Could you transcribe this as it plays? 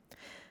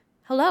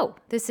Hello,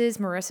 this is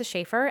Marissa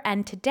Schaefer,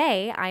 and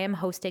today I am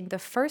hosting the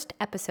first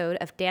episode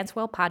of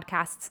Dancewell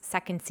Podcast's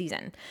second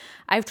season.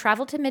 I've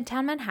traveled to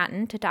Midtown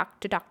Manhattan to talk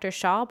to Dr.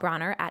 Shaw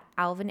Bronner at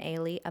Alvin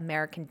Ailey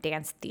American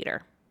Dance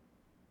Theater.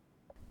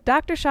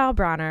 Dr. Shaw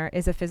Bronner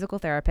is a physical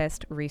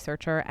therapist,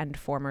 researcher, and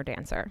former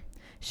dancer.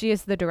 She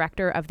is the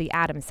director of the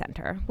Adams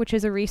Center, which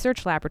is a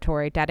research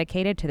laboratory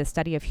dedicated to the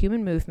study of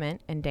human movement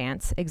and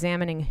dance,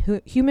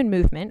 examining human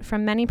movement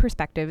from many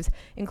perspectives,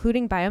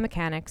 including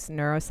biomechanics,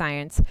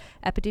 neuroscience,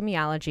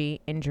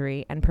 epidemiology,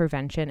 injury, and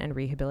prevention and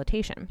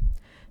rehabilitation.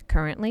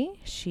 Currently,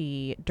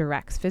 she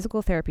directs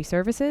physical therapy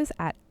services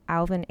at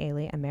Alvin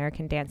Ailey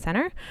American Dance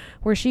Center,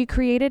 where she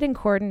created and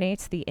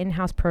coordinates the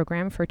in-house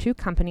program for 2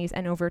 companies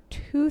and over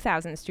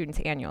 2,000 students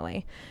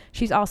annually.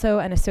 She's also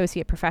an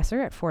associate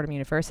professor at Fordham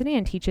University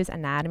and teaches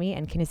anatomy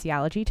and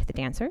kinesiology to the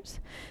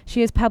dancers.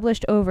 She has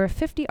published over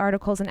 50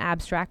 articles and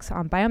abstracts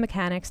on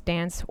biomechanics,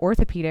 dance,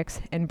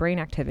 orthopedics, and brain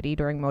activity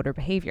during motor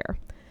behavior.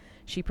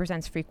 She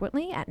presents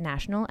frequently at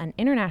national and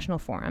international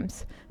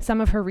forums. Some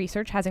of her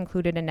research has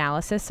included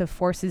analysis of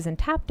forces in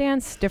tap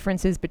dance,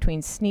 differences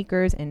between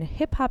sneakers and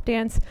hip-hop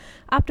dance,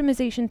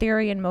 optimization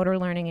theory and motor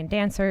learning in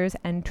dancers,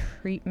 and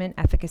treatment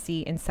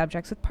efficacy in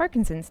subjects with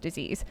Parkinson's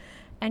disease.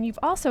 And you've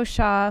also,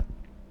 Shaw,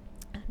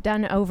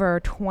 done over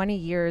 20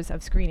 years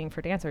of screening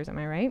for dancers, am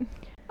I right?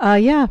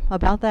 Yeah,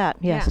 about that,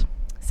 yes. Yeah.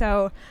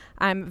 So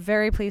I'm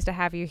very pleased to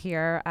have you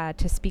here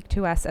to speak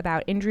to us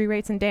about injury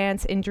rates in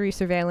dance, injury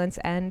surveillance,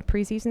 and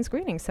preseason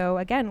screening. So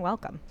again,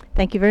 welcome.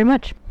 Thank you very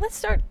much. Let's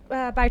start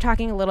by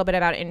talking a little bit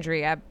about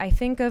injury. I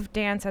think of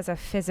dance as a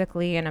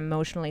physically and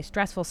emotionally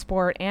stressful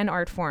sport and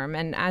art form,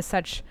 and as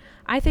such,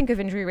 I think of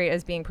injury rate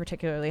as being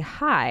particularly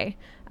high.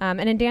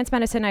 And in dance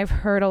medicine, I've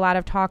heard a lot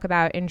of talk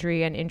about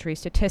injury and injury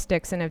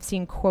statistics, and I've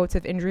seen quotes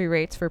of injury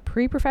rates for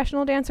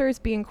pre-professional dancers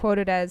being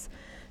quoted as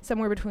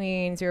somewhere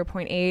between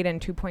 0.8 and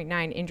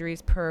 2.9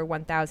 injuries per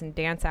 1,000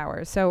 dance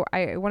hours. So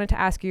I wanted to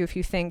ask you if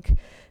you think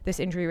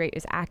this injury rate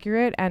is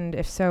accurate, and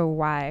if so,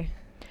 why?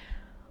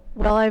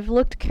 Well, I've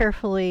looked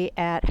carefully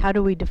at how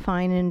do we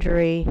define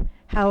injury,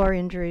 how are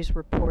injuries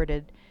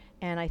reported,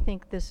 and I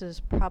think this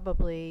is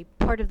probably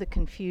part of the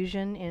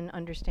confusion in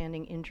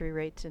understanding injury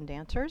rates in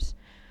dancers.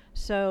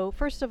 So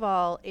first of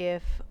all,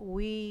 if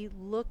we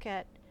look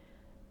at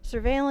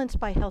surveillance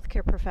by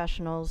healthcare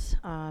professionals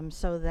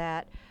so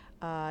that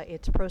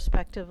it's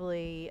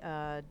prospectively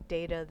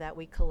data that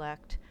we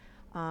collect,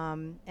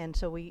 and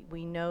so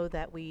we know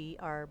that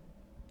we're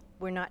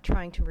not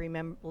trying to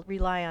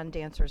rely on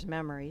dancers'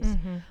 memories.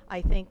 Mm-hmm.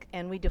 I think,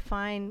 and we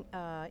define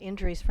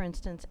injuries, for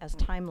instance, as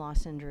time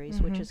loss injuries,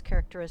 Mm-hmm. which is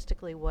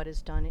characteristically what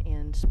is done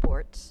in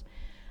sports.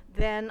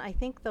 Then I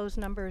think those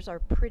numbers are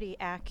pretty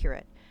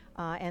accurate.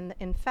 And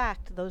in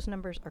fact, those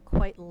numbers are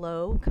quite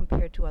low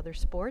compared to other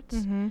sports.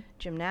 Mm-hmm.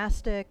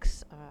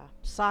 Gymnastics,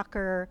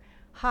 soccer,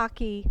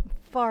 hockey,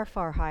 far,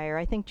 far higher.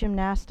 I think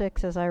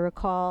gymnastics, as I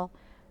recall,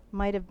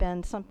 might have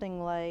been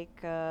something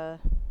like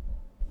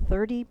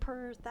 30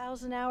 per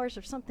 1,000 hours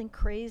or something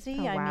crazy.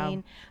 Oh, wow. I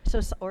mean,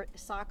 or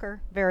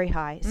soccer, very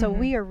high. Mm-hmm. So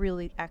we are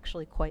really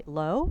actually quite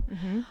low.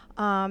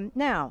 Mm-hmm.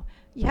 Now,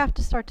 you have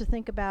to start to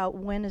think about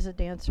when is a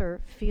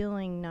dancer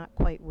feeling not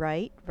quite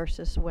right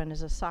versus when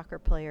is a soccer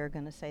player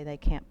going to say they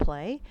can't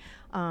play.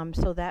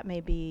 So that may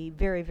be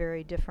very,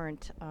 very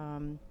different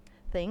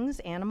things,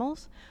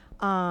 animals.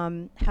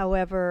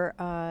 However,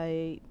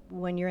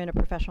 when you're in a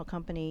professional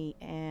company,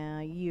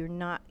 you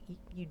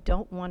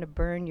don't want to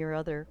burn your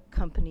other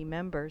company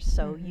members,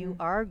 so Mm-hmm. you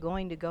are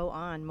going to go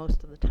on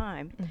most of the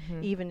time,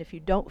 Mm-hmm. even if you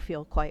don't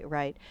feel quite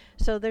right.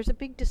 So there's a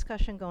big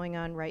discussion going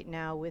on right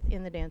now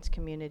within the dance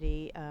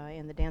community,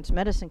 in the dance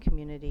medicine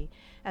community,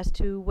 as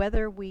to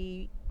whether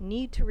we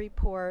need to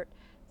report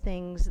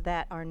things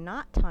that are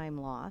not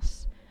time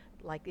loss,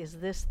 like is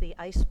this the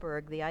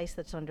iceberg, the ice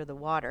that's under the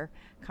water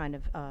kind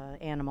of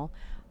animal,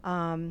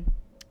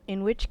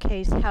 in which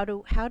case how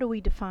do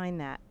we define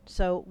that?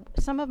 So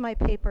some of my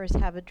papers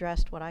have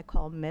addressed what I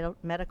call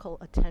medical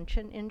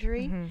attention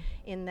injury, Mm-hmm.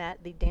 in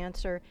that the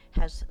dancer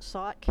has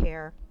sought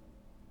care,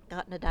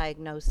 gotten a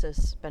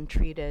diagnosis, been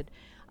treated,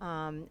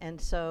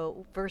 and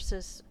so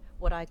versus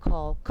what I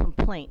call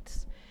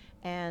complaints.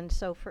 And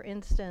so, for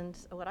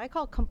instance, what I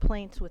call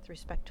complaints with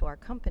respect to our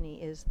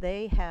company is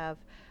they have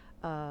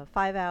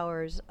 5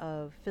 hours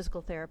of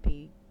physical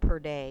therapy per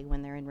day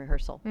when they're in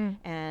rehearsal,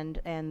 and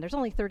there's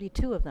only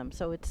 32 of them,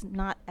 so it's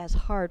not as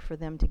hard for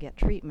them to get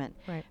treatment.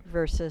 Right.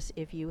 Versus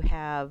if you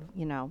have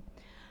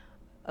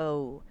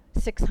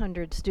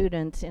 600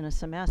 students in a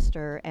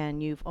semester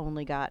and you've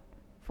only got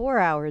 4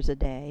 hours a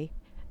day,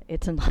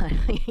 it's a lot.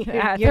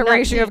 Yeah, the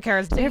ratio of care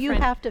is different. So you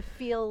have to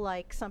feel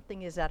like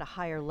something is at a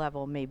higher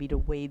level maybe to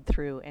wade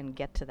through and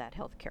get to that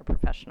healthcare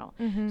professional.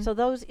 Mm-hmm. So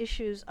those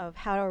issues of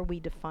how are we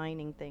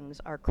defining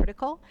things are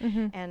critical.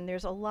 Mm-hmm. And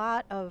there's a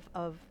lot of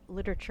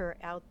literature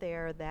out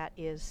there that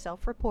is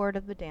self-report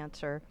of the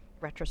dancer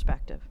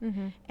retrospective.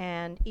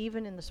 And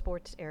even in the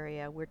sports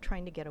area, we're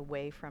trying to get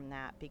away from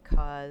that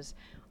because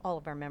all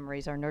of our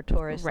memories are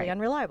notoriously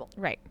unreliable.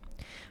 Right.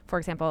 For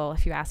example,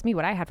 if you asked me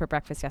what I had for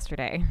breakfast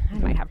yesterday, I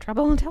might have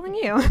trouble telling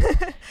you.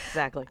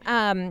 Exactly.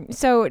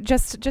 So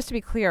just to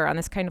be clear on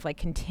this kind of like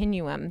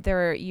continuum,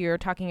 you're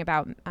talking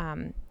about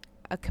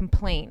a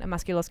complaint, a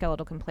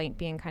musculoskeletal complaint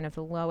being kind of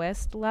the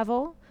lowest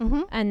level,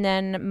 and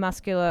then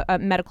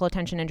medical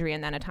attention injury,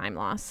 and then a time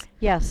loss.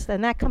 Yes,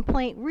 and that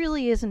complaint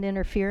really isn't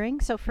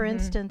interfering. So for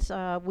instance,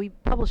 we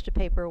published a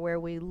paper where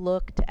we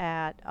looked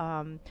at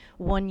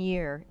 1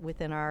 year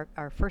within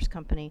our first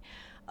company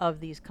of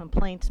these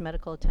complaints,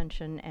 medical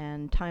attention,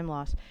 and time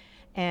loss.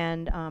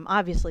 And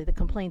obviously the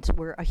complaints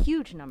were a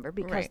huge number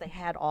because they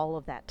had all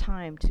of that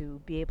time to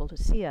be able to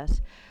see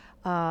us.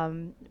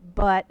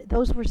 But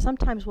those were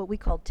sometimes what we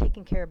called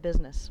taking care of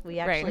business. We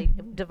actually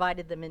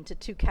divided them into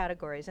 2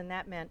 categories, and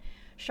that meant,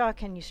 Shaw,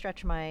 can you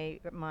stretch my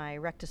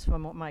rectus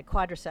femoral, my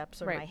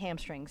quadriceps or my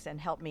hamstrings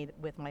and help me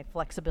with my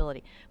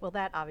flexibility? Well,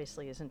 that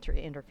obviously is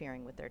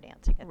interfering with their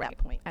dancing at that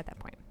point. At that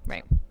point,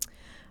 right.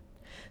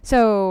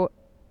 So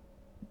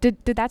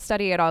did that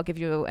study at all give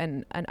you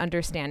an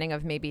understanding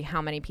of maybe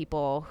how many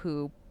people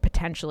who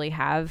potentially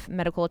have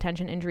medical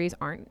attention injuries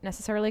aren't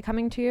necessarily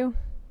coming to you?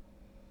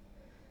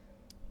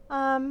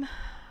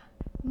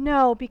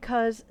 No,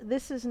 because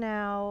this is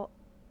now,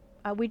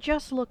 we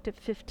just looked at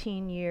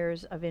 15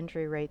 years of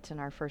injury rates in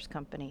our first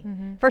company,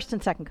 first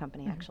and second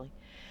company actually.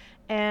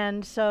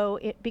 And so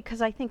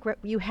because I think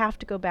you have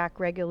to go back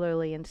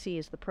regularly and see,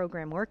 is the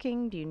program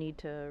working? Do you need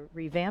to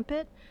revamp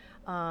it?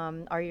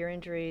 Are your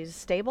injuries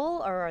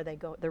stable, or are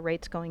the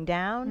rates going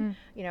down?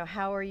 You know,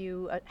 how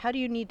do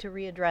you need to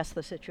readdress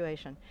the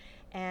situation?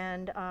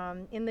 And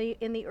in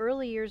the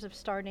early years of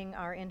starting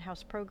our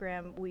in-house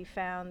program, we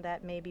found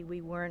that maybe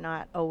we were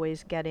not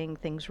always getting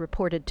things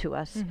reported to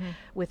us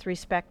with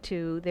respect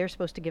to, they're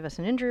supposed to give us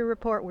an injury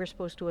report, we're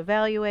supposed to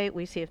evaluate,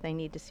 we see if they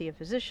need to see a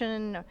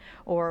physician,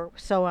 or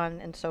so on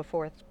and so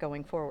forth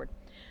going forward.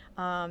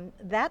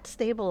 That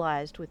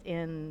stabilized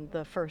within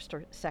the first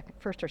or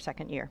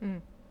second year.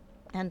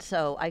 And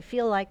so I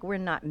feel like we're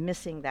not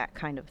missing that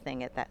kind of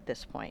thing at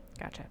this point.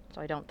 Gotcha.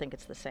 So I don't think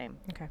it's the same.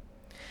 Okay.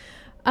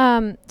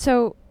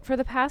 So for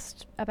the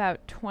past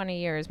about 20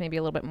 years, maybe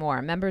a little bit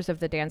more, members of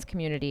the dance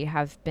community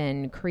have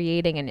been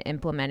creating and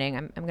implementing,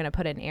 I'm going to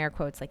put it in air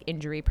quotes, like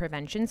injury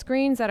prevention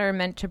screens that are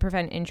meant to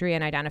prevent injury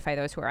and identify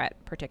those who are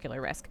at particular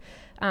risk.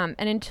 And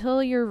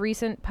until your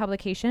recent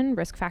publication,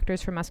 Risk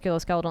Factors for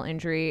Musculoskeletal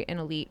Injury in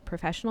Elite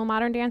Professional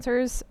Modern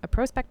Dancers, a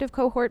prospective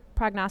cohort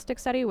prognostic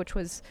study, which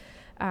was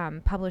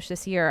published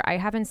this year, I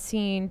haven't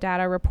seen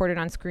data reported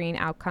on screen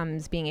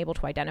outcomes being able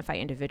to identify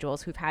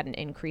individuals who've had an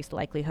increased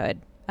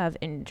likelihood of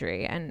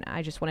injury. And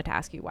I just wanted to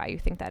ask you why you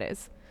think that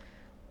is.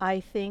 I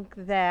think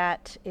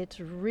that it's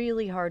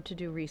really hard to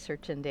do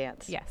research in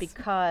dance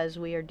because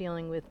we are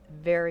dealing with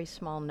very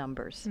small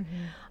numbers.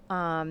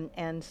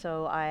 And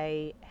so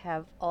I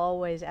have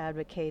always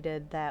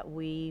advocated that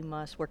we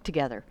must work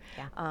together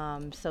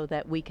so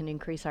that we can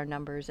increase our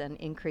numbers and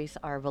increase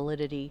our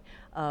validity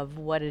of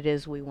what it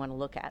is we want to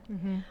look at.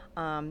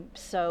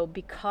 So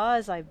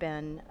because I've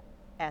been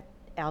at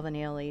Alvin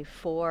Ailey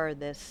for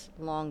this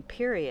long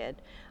period,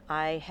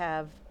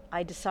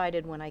 I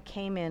decided when I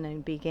came in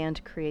and began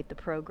to create the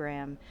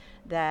program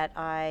that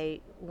I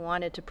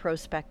wanted to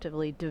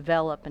prospectively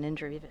develop an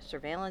injury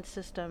surveillance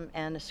system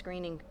and a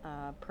screening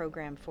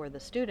program for the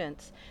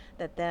students,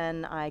 that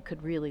then I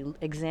could really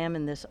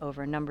examine this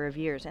over a number of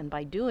years. And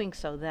by doing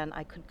so, then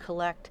I could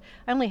collect,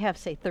 I only have,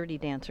 say, 30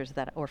 dancers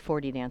or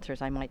 40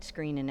 dancers I might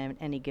screen in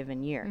any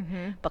given year.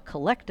 But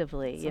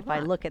collectively, if I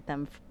look at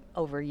them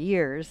over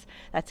years,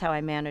 that's how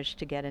I managed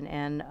to get an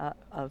N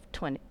of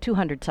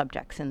 200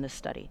 subjects in this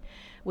study,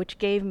 which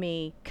gave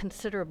me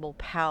considerable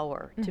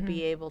power to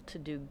be able to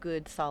do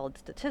good, solid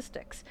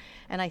statistics.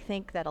 And I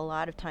think that a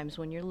lot of times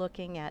when you're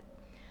looking at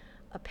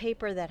a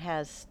paper that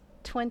has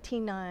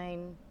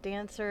 29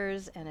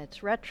 dancers and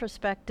it's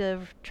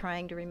retrospective,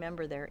 trying to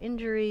remember their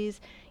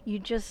injuries, you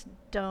just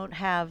don't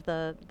have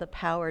the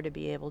power to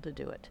be able to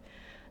do it.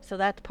 So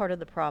that's part of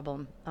the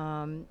problem.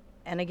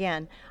 And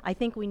again, I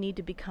think we need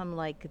to become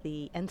like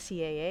the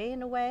NCAA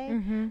in a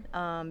way,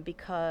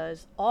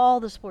 because all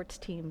the sports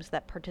teams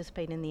that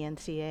participate in the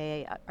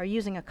NCAA are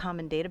using a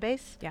common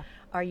database,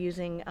 are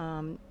using,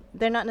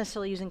 they're not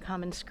necessarily using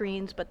common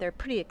screens, but they're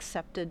pretty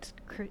accepted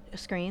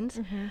screens.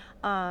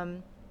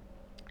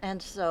 And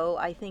so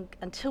I think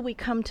until we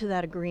come to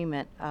that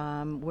agreement,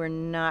 we're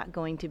not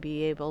going to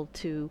be able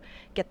to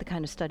get the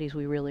kind of studies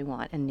we really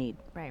want and need.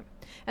 Right.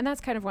 And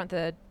that's kind of what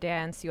the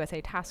Dance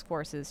USA Task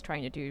Force is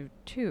trying to do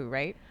too,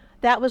 right?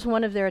 That was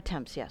one of their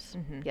attempts, yes.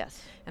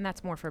 Yes. And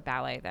that's more for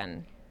ballet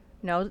than...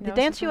 No, the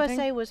Dance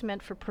USA was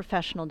meant for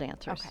professional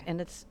dancers. Okay. And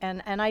it's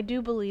and I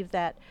do believe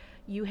that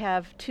you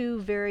have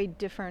two very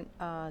different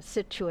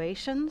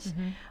situations.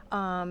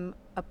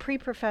 a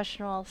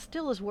pre-professional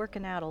still is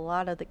working out a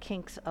lot of the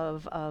kinks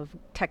of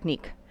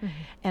technique.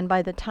 And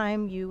by the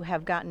time you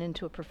have gotten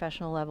into a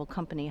professional level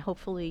company,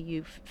 hopefully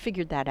you've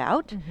figured that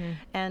out.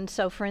 And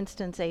so, for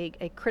instance,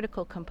 a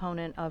critical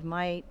component of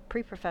my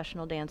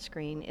pre-professional dance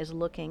screen is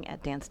looking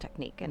at dance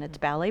technique, and it's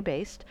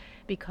ballet-based,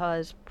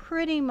 because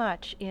pretty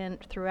much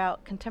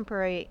throughout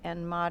contemporary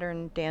and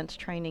modern dance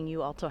training,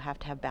 you also have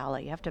to have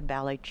ballet. You have to have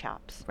ballet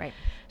chops. Right.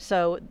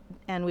 So,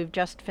 and we've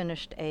just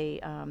finished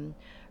a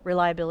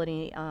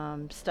reliability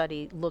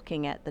study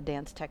looking at the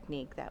dance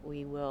technique that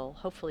we will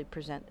hopefully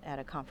present at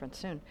a conference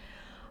soon.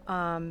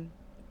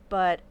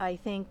 But I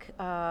think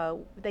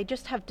they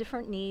just have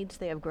different needs.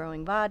 They have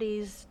growing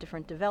bodies,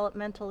 different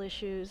developmental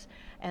issues,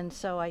 and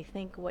so I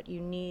think what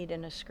you need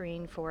in a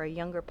screen for a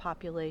younger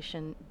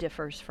population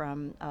differs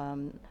from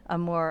a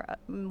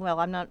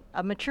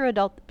mature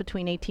adult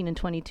between 18 and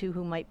 22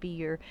 who might be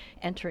your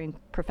entering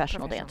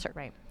professional dancer.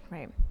 Right,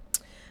 right.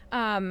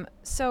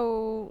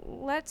 So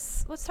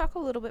let's talk a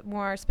little bit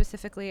more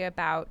specifically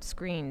about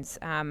screens.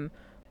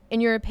 In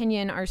your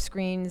opinion, are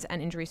screens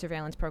and injury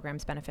surveillance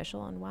programs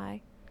beneficial, and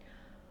why?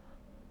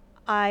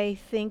 I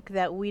think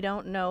that we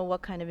don't know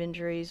what kind of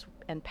injuries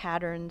and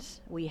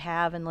patterns we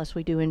have unless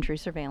we do injury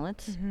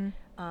surveillance,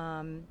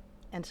 and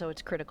so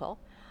it's critical.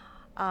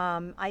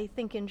 I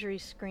think injury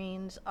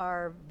screens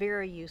are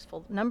very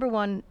useful. Number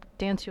one,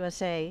 Dance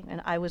USA,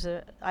 and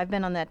I've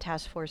been on that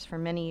task force for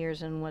many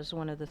years and was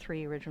one of the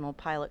 3 original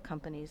pilot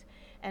companies,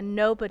 and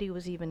nobody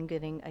was even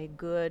getting a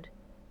good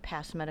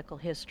past medical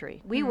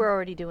history. We were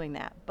already doing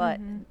that, but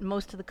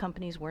most of the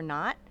companies were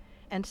not.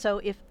 And so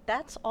if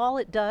that's all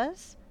it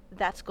does,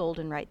 that's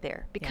golden right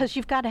there, because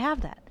you've got to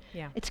have that.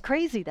 Yeah. It's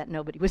crazy that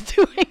nobody was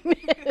doing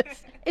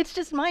this. It's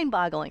just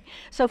mind-boggling.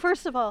 So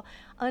first of all,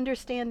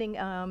 understanding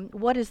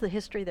what is the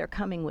history they're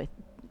coming with,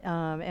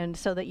 and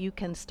so that you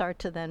can start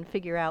to then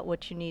figure out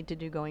what you need to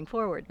do going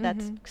forward.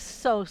 That's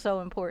so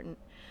important.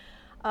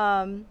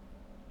 Beyond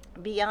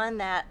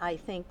that, I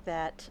think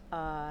that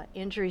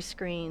injury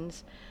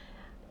screens,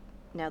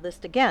 now this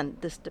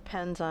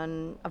depends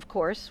on, of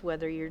course,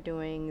 whether you're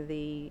doing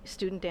the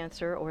student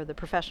dancer or the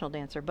professional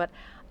dancer, but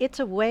it's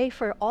a way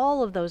for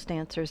all of those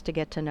dancers to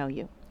get to know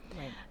you,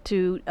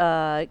 to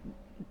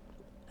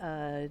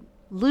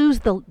lose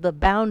the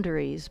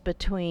boundaries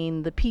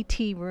between the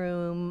PT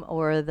room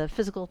or the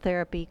physical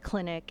therapy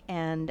clinic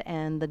and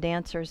the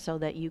dancer, so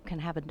that you can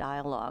have a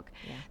dialogue.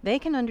 They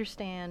can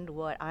understand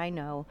what I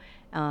know,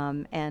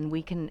 and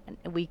we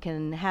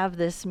can have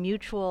this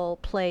mutual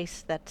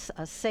place that's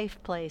a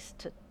safe place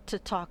to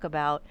talk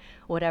about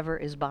whatever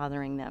is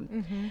bothering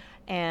them.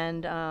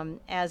 And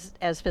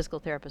as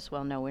physical therapists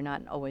well know, we're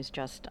not always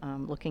just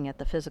looking at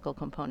the physical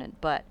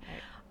component, but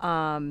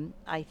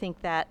I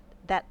think that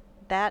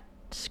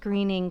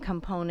screening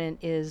component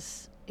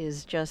is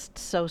just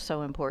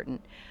so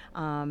important,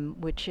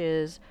 which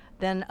is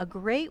then a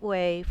great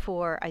way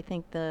for, I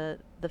think, the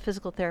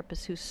physical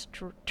therapist who's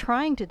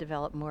trying to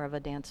develop more of a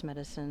dance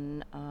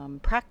medicine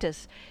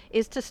practice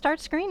is to start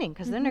screening,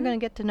 because then they're going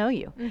to get to know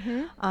you.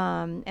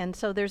 And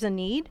so there's a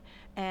need,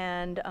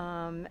 and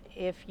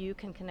if you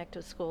can connect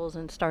with schools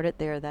and start it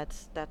there,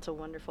 that's a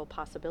wonderful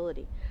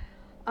possibility.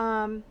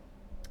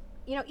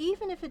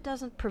 Even if it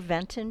doesn't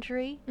prevent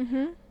injury,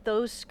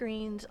 those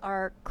screens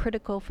are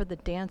critical for the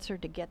dancer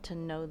to get to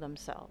know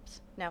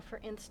themselves. Now,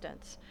 for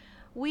instance,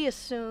 we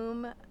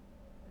assume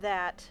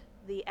that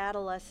the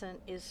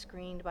adolescent is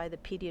screened by the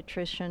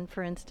pediatrician,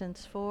 for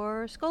instance,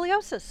 for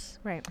scoliosis.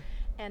 Right.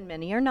 And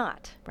many are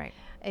not. Right.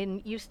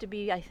 And used to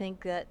be, I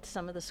think, that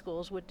some of the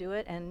schools would do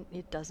it, and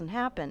it doesn't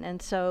happen.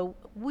 And so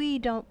we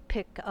don't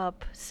pick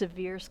up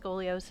severe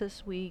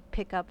scoliosis. We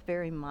pick up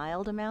very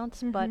mild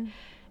amounts, but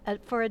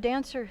for a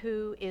dancer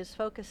who is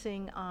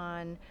focusing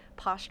on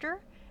posture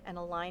and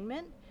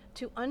alignment,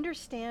 to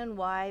understand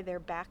why their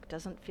back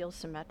doesn't feel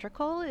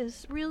symmetrical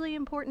is really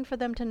important for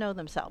them to know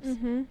themselves.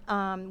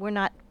 We're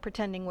not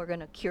pretending we're going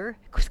to cure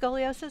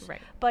scoliosis,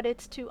 but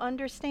it's to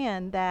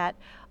understand that,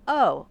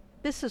 oh,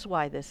 this is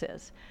why this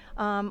is.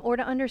 Or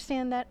to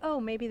understand that,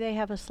 oh, maybe they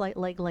have a slight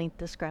leg length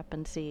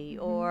discrepancy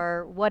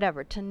or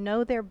whatever. To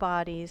know their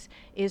bodies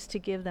is to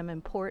give them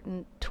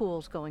important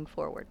tools going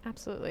forward.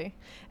 Absolutely.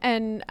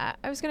 And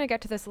I was going to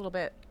get to this a little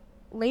bit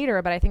later,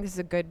 but I think this is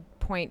a good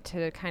point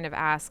to kind of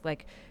ask,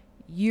 like,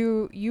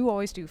 you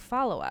always do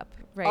follow-up,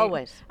 right?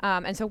 Always.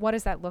 And so what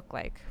does that look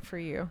like for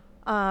you?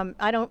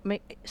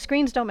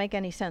 Screens don't make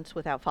any sense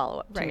without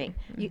follow-up to me.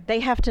 They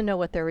have to know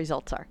what their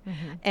results are.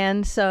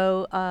 And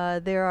so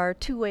there are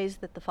 2 ways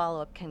that the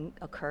follow-up can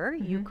occur.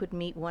 You could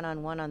meet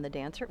one-on-one on the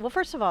dancer. Well,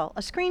 first of all,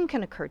 a screen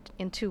can occur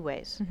in 2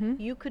 ways.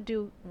 You could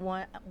do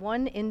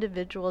one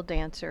individual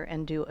dancer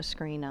and do a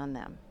screen on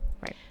them.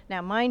 Right.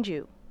 Now, mind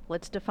you,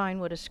 let's define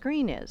what a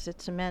screen is.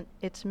 It's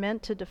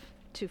meant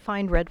to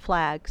find red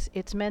flags.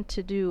 It's meant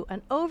to do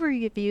an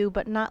overview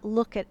but not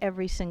look at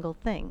every single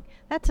thing.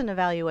 That's an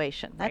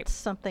evaluation. That's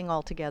something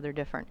altogether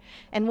different.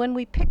 And when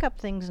we pick up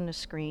things in a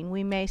screen,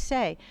 we may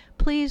say,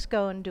 please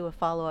go and do a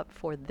follow-up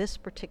for this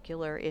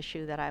particular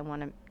issue that I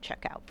want to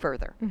check out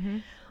further.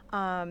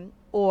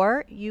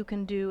 Or you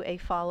can do a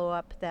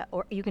follow-up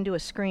or you can do a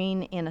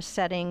screen in a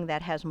setting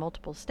that has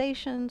multiple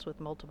stations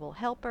with multiple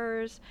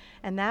helpers,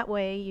 and that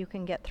way you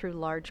can get through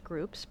large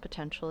groups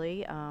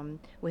potentially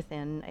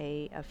within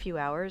a few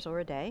hours or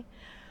a day.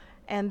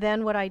 And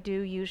then what I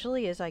do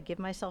usually is I give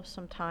myself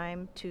some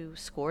time to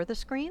score the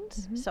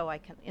screens so I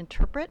can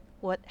interpret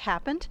what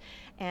happened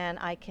and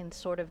I can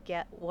sort of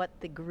get what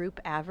the group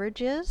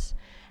average is.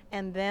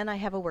 And then I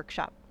have a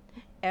workshop.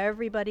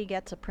 Everybody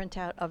gets a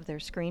printout of their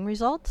screen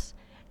results,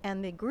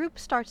 and the group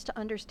starts to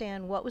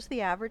understand what was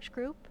the average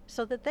group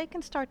so that they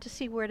can start to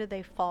see where do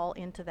they fall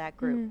into that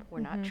group.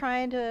 We're not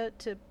trying to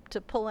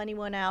pull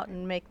anyone out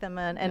and make them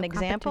an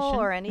example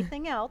or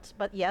anything else,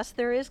 but yes,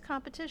 there is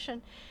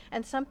competition.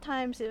 And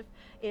sometimes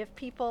if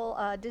people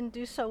didn't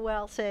do so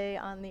well, say,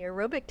 on the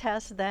aerobic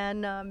test,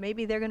 then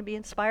maybe they're going to be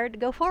inspired to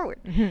go forward.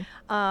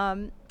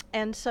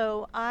 And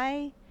so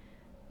I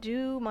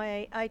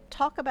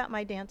talk about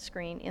my dance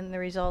screen in the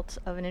results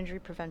of an injury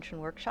prevention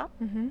workshop.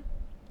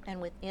 And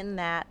within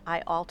that,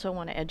 I also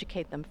want to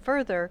educate them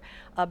further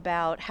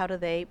about how do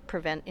they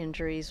prevent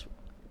injuries,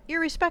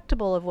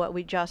 irrespective of what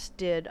we just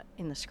did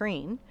in the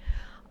screen.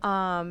 But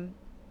on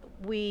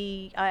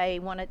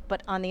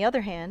the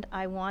other hand,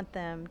 I want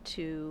them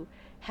to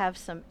have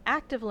some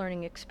active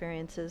learning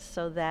experiences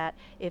so that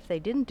if they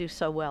didn't do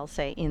so well,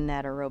 say, in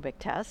that aerobic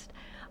test,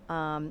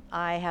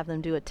 I have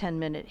them do a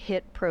 10-minute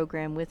HIIT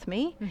program with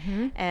me,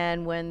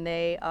 and when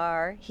they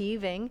are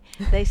heaving,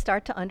 they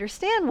start to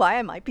understand why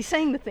I might be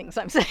saying the things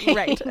I'm saying.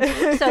 Right.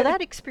 So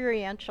that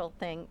experiential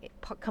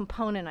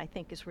component, I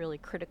think, is really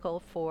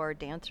critical for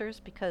dancers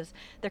because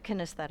they're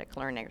kinesthetic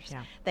learners.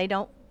 Yeah.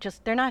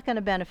 They're not going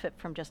to benefit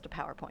from just a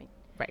PowerPoint.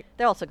 Right.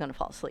 They're also going to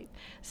fall asleep.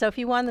 So if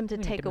you want them to We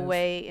need take to move.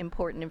 away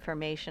important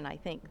information, I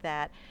think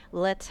that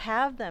let's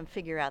have them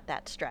figure out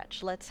that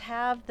stretch. Let's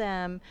have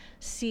them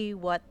see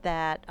what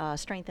that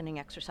strengthening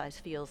exercise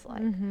feels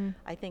like.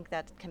 I think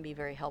that can be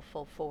very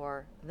helpful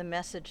for the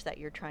message that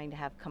you're trying to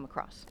have come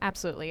across.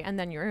 Absolutely. And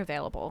then you're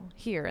available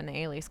here in the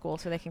Ailey School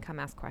so they can come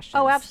ask questions.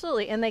 Oh,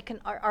 absolutely. And they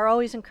are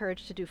always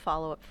encouraged to do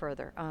follow-up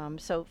further.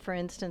 So, for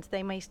instance,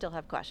 they may still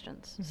have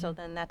questions. So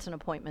then that's an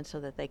appointment so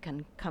that they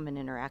can come and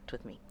interact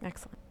with me.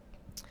 Excellent.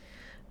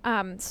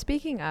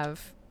 Speaking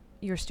of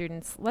your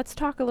students, let's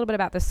talk a little bit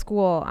about the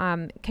school.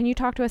 Can you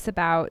talk to us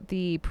about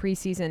the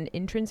preseason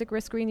intrinsic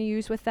risk screen you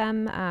use with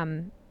them?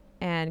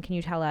 And can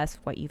you tell us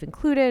what you've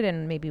included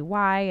and maybe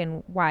why,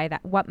 and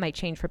what might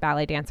change for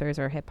ballet dancers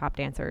or hip hop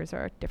dancers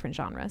or different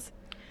genres?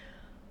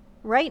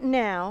 Right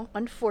now,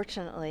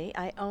 unfortunately,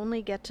 I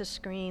only get to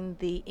screen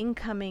the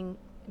incoming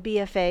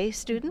BFA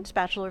students,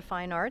 Bachelor of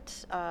Fine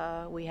Arts.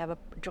 We have a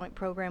joint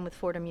program with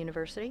Fordham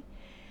University.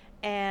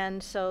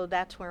 And so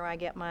that's where I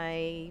get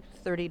my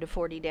 30 to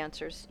 40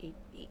 dancers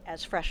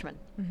as freshmen.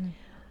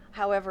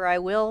 However, I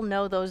will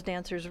know those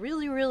dancers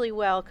really, really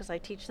well because I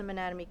teach them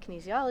anatomy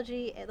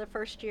kinesiology the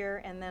first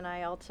year, and then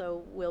I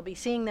also will be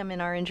seeing them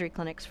in our injury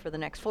clinics for the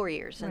next 4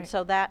 years. And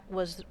so that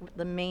was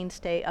the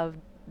mainstay of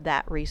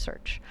that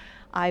research.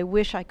 I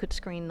wish I could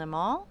screen them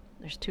all.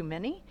 There's too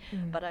many,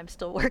 but I'm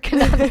still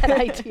working on that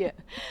idea.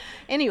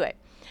 Anyway,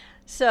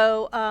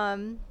 so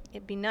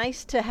it'd be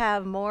nice to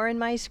have more in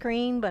my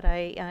screen, but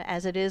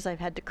as it is, I've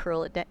had to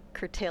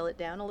curtail it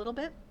down a little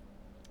bit.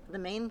 The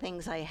main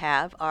things I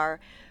have are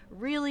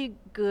really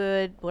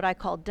good, what I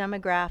call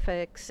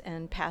demographics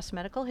and past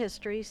medical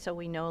history, so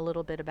we know a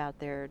little bit about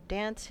their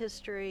dance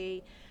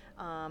history,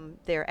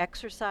 their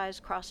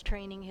exercise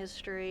cross-training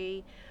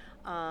history,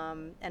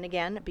 and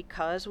again,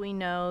 because we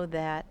know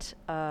that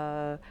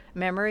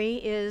memory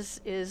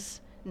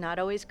is not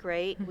always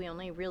great. We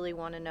only really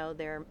want to know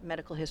their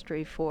medical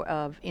history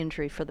of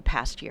injury for the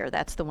past year.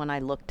 That's the one I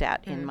looked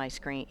at in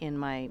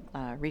my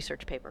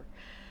research paper.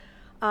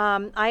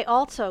 I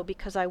also,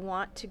 because I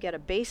want to get a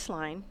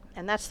baseline,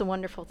 and that's the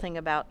wonderful thing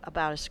about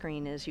a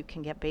screen is you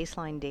can get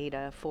baseline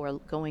data for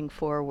going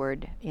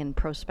forward in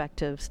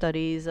prospective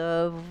studies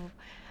of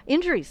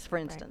injuries, for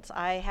instance.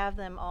 I have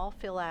them all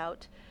fill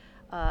out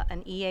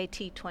an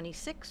EAT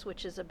 26,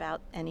 which is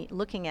about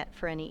looking at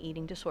for any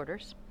eating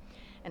disorders.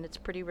 And it's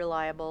pretty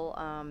reliable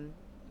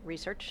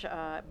research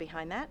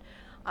behind that.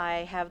 I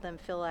have them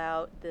fill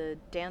out the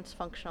Dance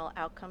Functional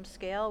Outcome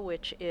Scale,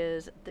 which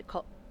is,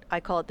 I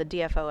call it the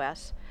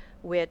DFOS,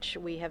 which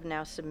we have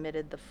now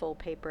submitted the full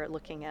paper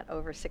looking at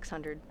over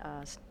 600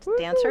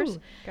 dancers.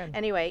 Good.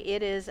 Anyway,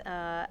 it is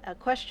a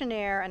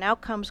questionnaire, an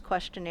outcomes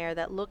questionnaire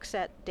that looks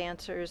at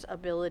dancers'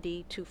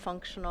 ability to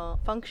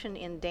function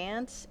in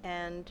dance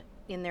and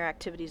in their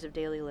activities of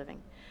daily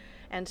living.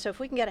 And so if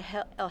we can get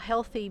a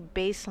healthy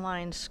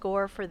baseline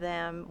score for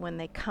them when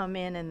they come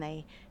in and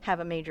they have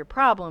a major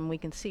problem, we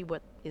can see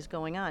what is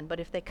going on.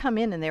 But if they come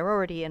in and they're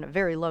already in a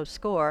very low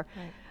score,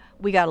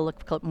 we got to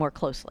look more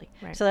closely.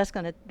 So that's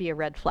going to be a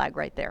red flag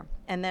right there.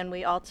 And then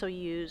we also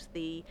use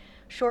the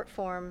short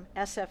form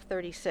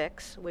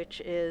SF36, which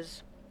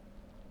is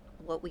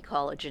what we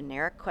call a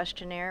generic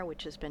questionnaire,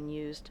 which has been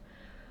used,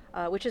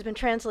 which has been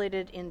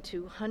translated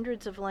into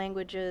hundreds of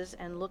languages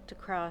and looked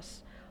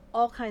across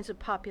all kinds of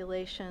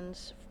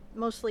populations,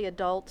 mostly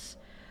adults,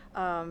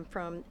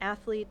 from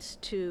athletes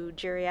to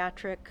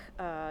geriatric,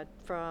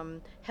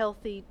 from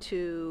healthy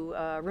to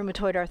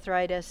rheumatoid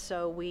arthritis.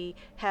 So we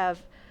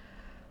have,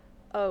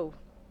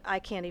 I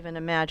can't even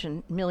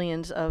imagine,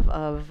 millions of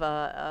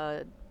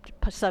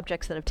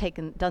subjects that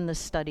have done this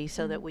study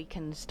so that we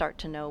can start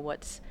to know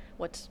what's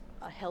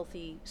a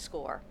healthy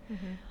score.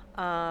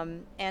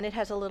 And it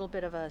has a little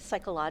bit of a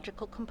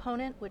psychological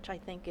component, which I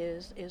think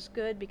is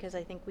good, because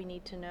I think we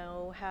need to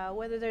know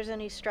whether there's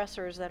any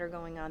stressors that are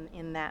going on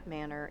in that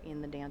manner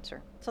in the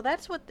dancer. So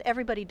that's what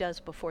everybody does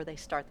before they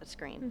start the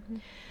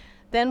screen.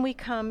 Then we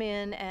come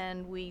in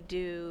and we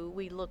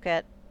look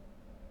at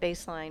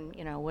baseline,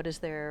 what is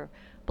their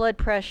blood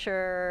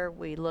pressure,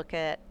 we look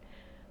at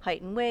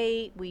height and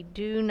weight. We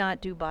do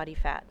not do body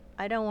fat.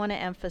 I don't want to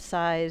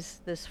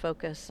emphasize this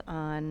focus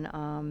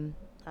on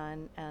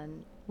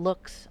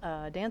looks.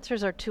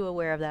 Dancers are too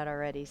aware of that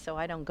already, so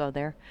I don't go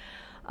there.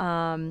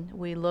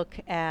 We look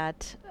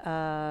at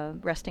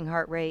resting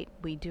heart rate.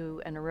 We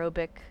do an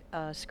aerobic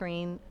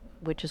screen,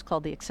 which is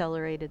called the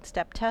accelerated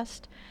step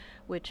test,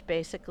 which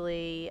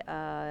basically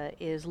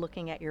is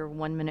looking at your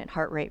 1-minute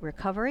heart rate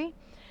recovery.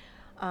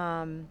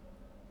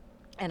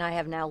 And I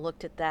have now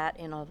looked at that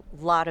in a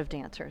lot of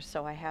dancers,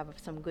 so I have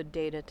some good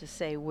data to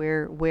say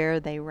where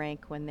they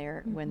rank when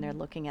they're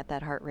looking at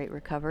that heart rate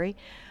recovery.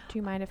 Do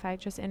you mind if I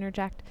just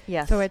interject?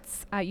 Yes. So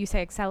it's you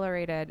say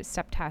accelerated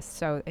step test,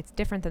 so it's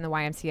different than the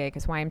YMCA,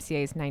 because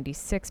YMCA is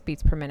 96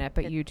 beats per minute,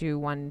 but you do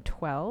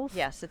 112.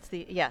 Yes, it's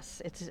the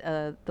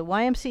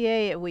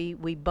YMCA.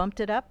 We bumped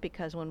it up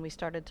because when we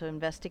started to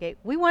investigate,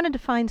 we wanted to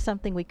find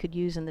something we could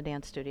use in the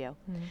dance studio.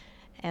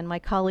 And my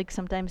colleagues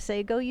sometimes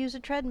say, go use a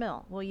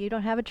treadmill. Well, you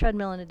don't have a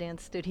treadmill in a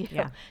dance studio.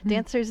 Yeah.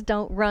 Dancers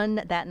don't run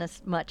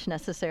that much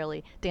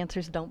necessarily.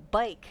 Dancers don't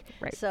bike.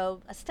 Right. So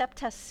a step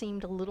test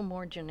seemed a little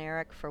more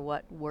generic for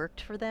what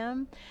worked for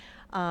them.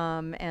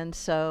 And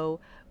so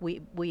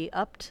we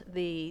upped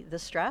the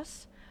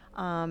stress.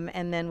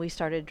 And then we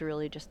started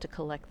really just to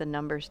collect the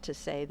numbers to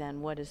say then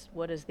what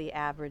is the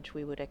average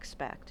we would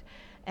expect.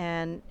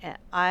 And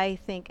I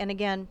think, and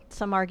again,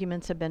 some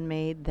arguments have been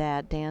made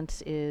that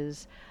dance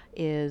is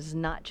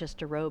not just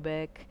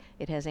aerobic,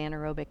 it has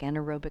anaerobic and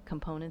aerobic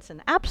components,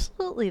 and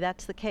absolutely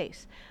that's the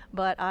case.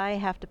 But I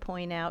have to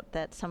point out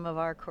that some of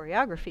our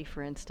choreography,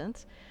 for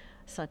instance,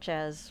 such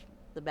as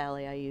the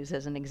ballet I use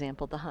as an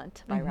example, The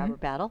Hunt by Robert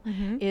Battle,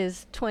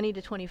 is 20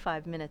 to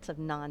 25 minutes of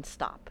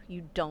non-stop.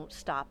 You don't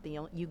stop.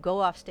 You go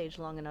off stage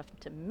long enough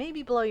to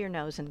maybe blow your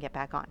nose and get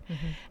back on.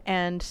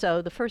 And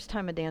so the first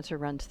time a dancer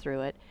runs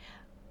through it,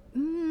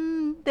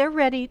 they're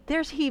ready.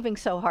 They're heaving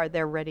so hard,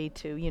 they're ready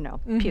to,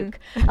 puke.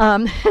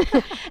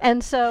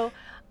 And so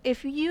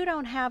if you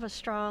don't have a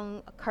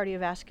strong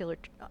cardiovascular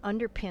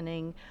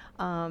underpinning,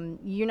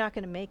 you're not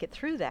going to make it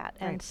through that.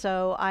 Right. And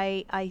so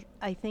I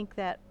think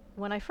that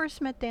when I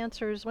first met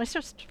dancers, when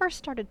I first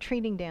started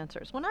treating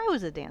dancers, when I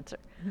was a dancer,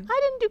 I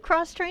didn't do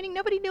cross training.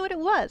 Nobody knew what it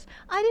was.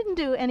 I didn't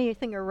do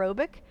anything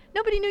aerobic.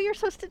 Nobody knew you're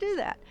supposed to do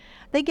that.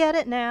 They get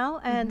it now,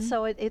 and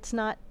so it's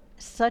not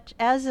such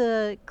as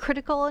a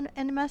critical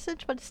and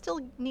message, but it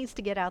still needs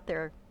to get out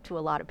there to a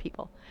lot of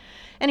people.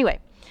 Anyway,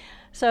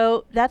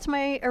 so that's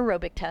my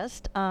aerobic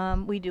test.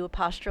 We do a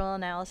postural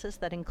analysis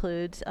that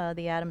includes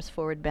the Adams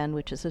Forward Bend,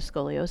 which is a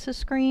scoliosis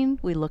screen.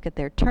 We look at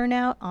their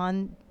turnout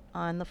on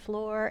the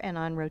floor and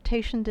on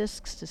rotation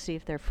discs to see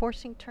if they're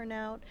forcing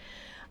turnout.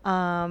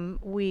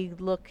 We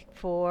look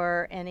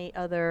for any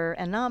other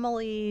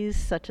anomalies,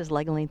 such as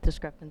leg length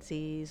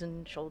discrepancies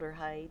and shoulder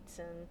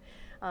heights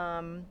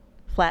and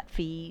flat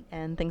feet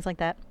and things like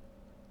that.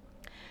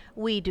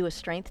 We do a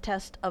strength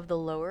test of the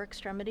lower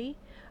extremity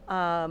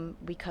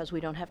because we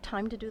don't have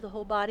time to do the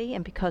whole body,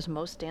 and because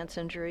most dance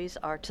injuries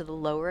are to the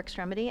lower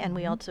extremity. And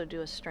we also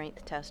do a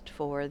strength test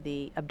for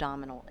the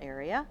abdominal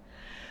area.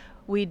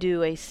 We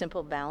do a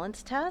simple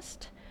balance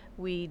test.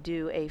 We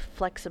do a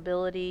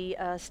flexibility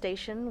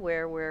station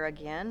where we're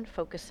again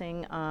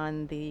focusing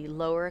on the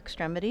lower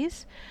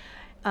extremities.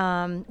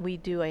 We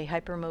do a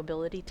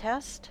hypermobility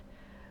test.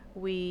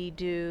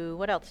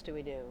 What else do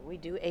we do? We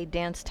do a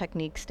dance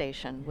technique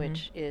station,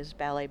 which is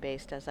ballet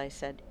based, as I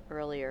said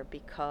earlier,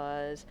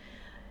 because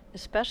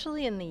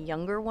especially in the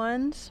younger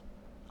ones,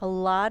 a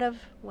lot of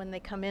when they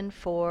come in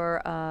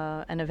for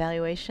an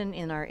evaluation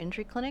in our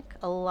injury clinic,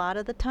 a lot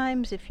of the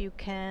times if you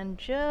can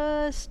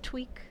just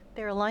tweak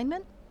their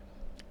alignment,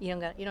 you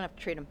don't have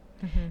to treat them.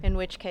 In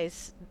which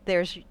case,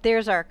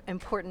 there's our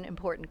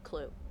important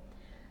clue.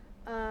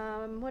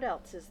 What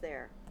else is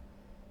there?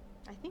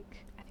 I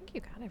think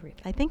You got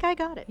everything. I think I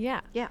got it.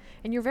 Yeah. Yeah.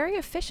 And you're very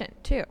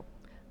efficient too.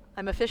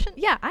 I'm efficient?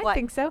 Yeah, I Why?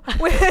 think so.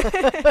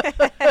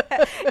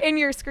 In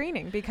your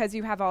screening, because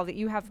you have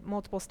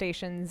multiple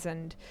stations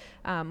and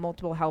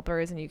multiple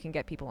helpers, and you can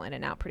get people in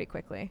and out pretty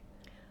quickly.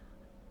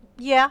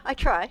 Yeah, I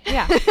try.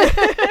 Yeah.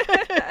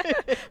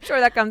 Sure,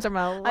 that comes from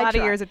a lot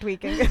of years of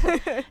tweaking.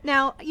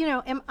 Now,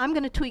 I'm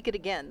going to tweak it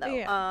again, though.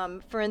 Yeah.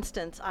 For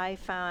instance, I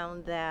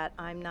found that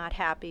I'm not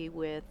happy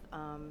with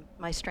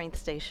my strength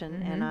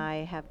station, and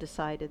I have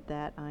decided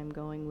that I'm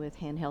going with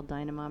handheld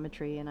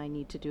dynamometry, and I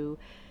need to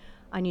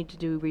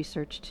do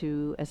research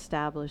to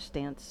establish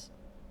dance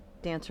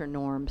dancer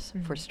norms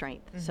for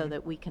strength so Mhm.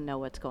 that we can know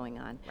what's going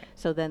on. Right.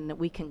 So then that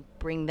we can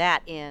bring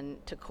that in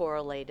to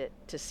correlate it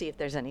to see if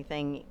there's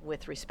anything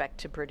with respect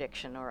to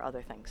prediction or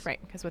other things. Right,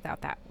 because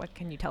without that, what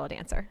can you tell a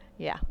dancer?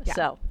 Yeah. Yeah.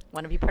 So,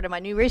 want to be part of my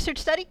new research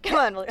study? Come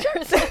on,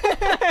 listeners.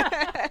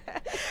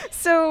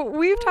 So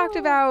we've talked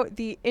about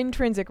the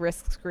intrinsic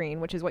risk screen,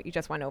 which is what you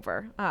just went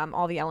over,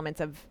 all the elements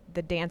of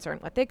the dancer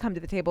and what they come to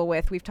the table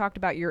with. We've talked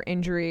about your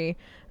injury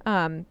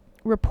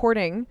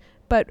reporting,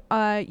 but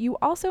you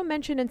also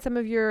mentioned in some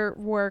of your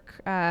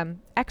work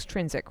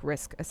extrinsic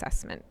risk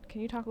assessment.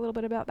 Can you talk a little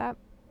bit about that?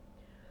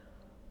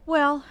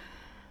 Well,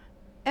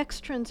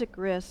 extrinsic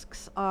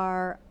risks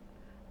are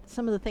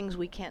some of the things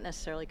we can't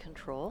necessarily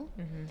control.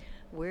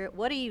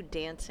 What are you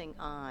dancing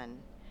on?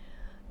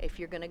 If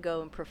you're going to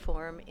go and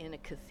perform in a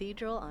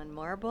cathedral on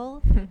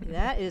marble,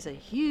 that is a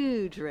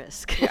huge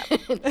risk.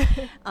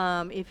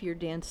 If your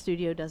dance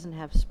studio doesn't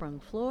have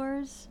sprung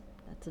floors,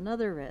 that's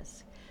another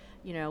risk.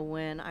 You know,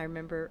 when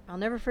I'll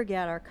never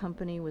forget, our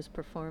company was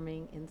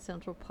performing in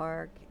Central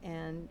Park,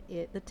 and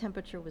the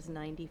temperature was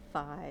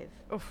 95.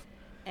 Oof.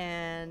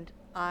 And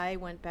I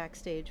went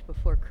backstage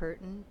before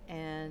curtain,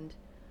 and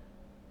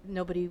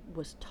nobody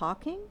was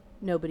talking,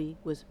 nobody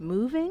was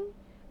moving.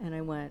 And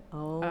I went,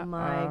 oh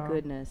my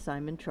goodness,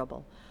 I'm in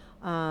trouble.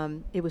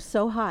 It was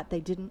so hot,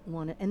 they didn't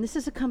want to. And this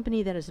is a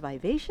company that is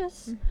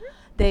vivacious.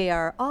 They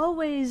are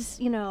always,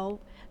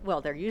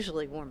 well, they're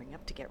usually warming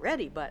up to get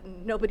ready, but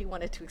nobody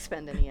wanted to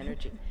expend any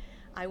energy.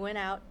 I went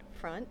out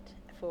front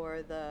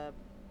for the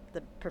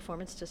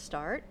performance to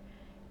start,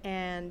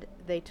 and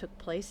they took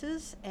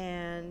places,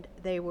 and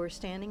they were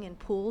standing in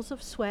pools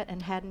of sweat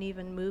and hadn't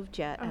even moved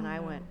yet. And I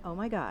went, oh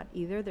my God,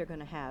 either they're going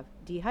to have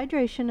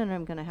dehydration and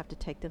I'm going to have to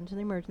take them to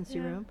the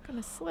emergency room,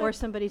 or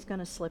somebody's going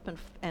to slip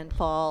and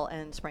fall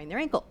and sprain their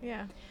ankle.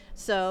 Yeah.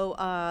 So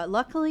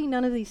luckily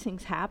none of these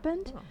things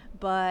happened,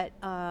 but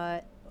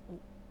I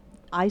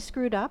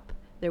screwed up.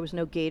 There was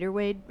no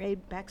Gatorade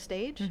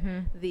backstage.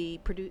 The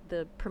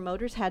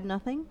promoters had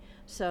nothing.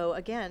 So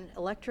again,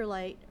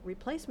 electrolyte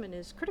replacement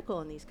is critical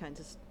in these kinds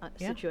of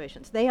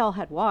situations. They all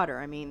had water.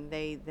 I mean,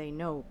 they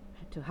know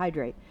to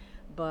hydrate.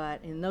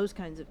 But in those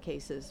kinds of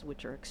cases,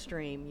 which are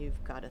extreme,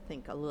 you've got to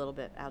think a little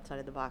bit outside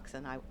of the box.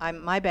 And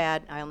I'm my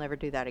bad. I'll never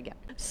do that again.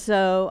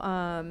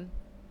 So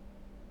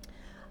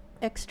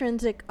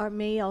extrinsic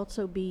may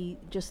also be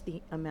just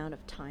the amount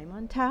of time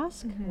on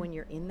task when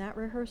you're in that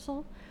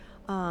rehearsal.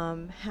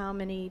 How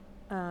many,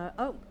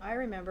 I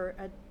remember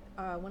at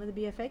one of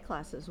the BFA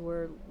classes,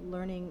 we're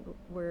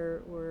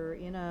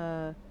in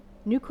a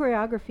new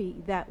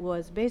choreography that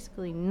was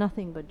basically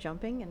nothing but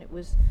jumping, and it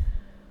was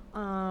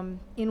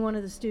in one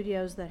of the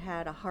studios that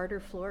had a harder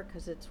floor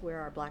because it's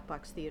where our black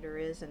box theater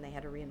is, and they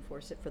had to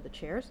reinforce it for the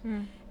chairs.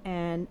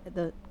 And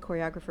the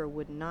choreographer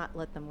would not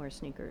let them wear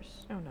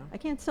sneakers. Oh no. I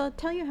can't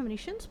tell you how many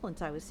shin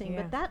splints I was seeing,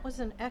 but that was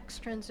an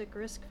extrinsic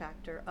risk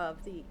factor of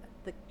the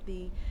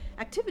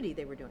activity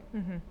they were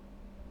doing.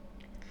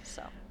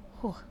 So.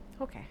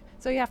 Okay.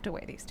 So you have to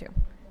weigh these two.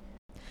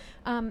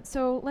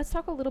 So let's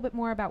talk a little bit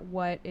more about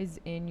what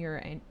is in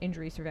your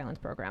injury surveillance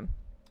program.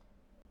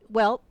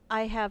 Well,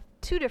 I have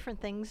two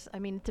different things. I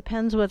mean, it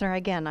depends whether,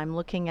 again, I'm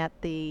looking at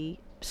the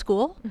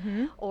school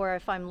or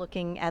if I'm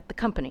looking at the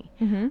company.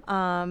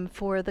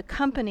 For the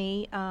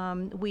company,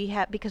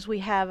 because we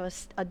have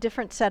a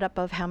different setup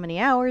of how many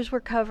hours we're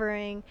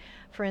covering.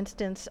 For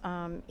instance,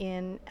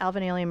 in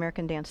Alvin Ailey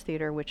American Dance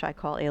Theater, which I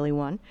call Ailey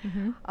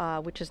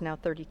 1, which is now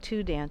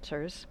 32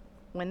 dancers,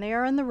 when they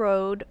are on the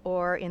road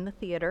or in the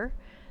theater,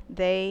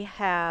 they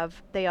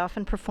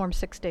often perform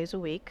 6 days a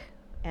week,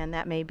 and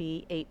that may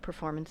be 8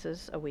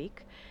 performances a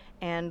week.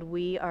 And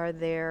we are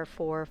there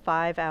for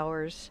 5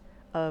 hours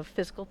of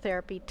physical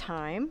therapy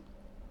time,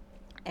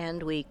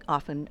 and we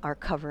often are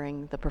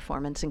covering the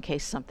performance in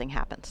case something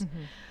happens.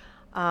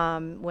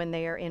 When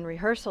they are in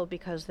rehearsal,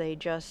 because they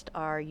just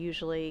are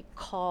usually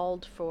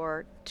called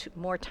for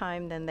more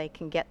time than they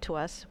can get to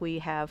us, we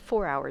have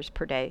 4 hours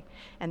per day,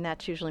 and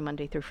that's usually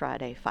Monday through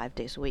Friday, 5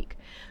 days a week.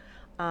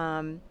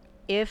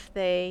 If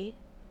they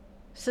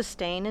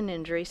sustain an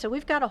injury, so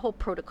we've got a whole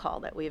protocol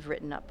that we've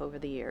written up over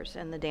the years,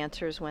 and the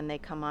dancers, when they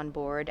come on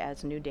board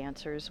as new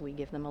dancers, we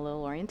give them a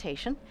little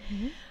orientation.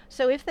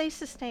 So if they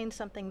sustain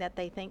something that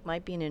they think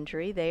might be an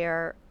injury,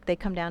 they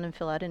come down and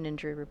fill out an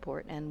injury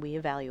report, and we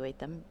evaluate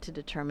them to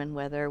determine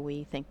whether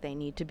we think they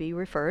need to be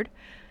referred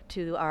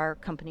to our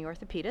company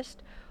orthopedist,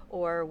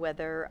 or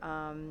whether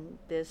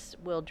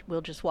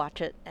we'll just watch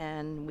it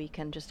and we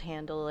can just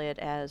handle it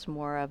as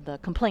more of the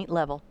complaint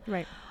level.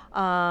 Right.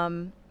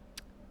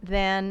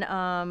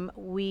 Then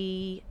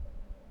we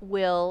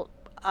will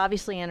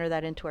obviously enter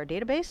that into our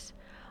database.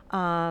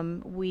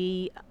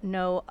 We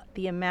know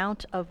the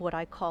amount of what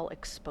I call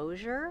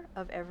exposure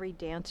of every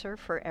dancer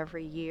for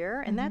every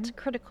year, and that's a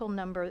critical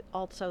number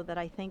also that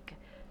I think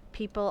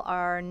people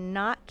are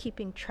not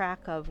keeping track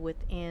of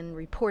within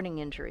reporting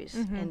injuries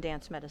in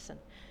dance medicine.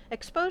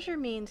 Exposure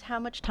means how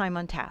much time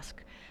on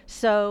task.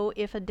 So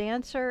if a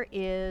dancer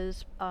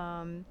is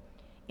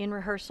in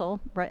rehearsal,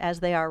 as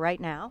they are right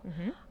now,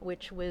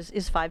 which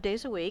is 5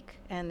 days a week,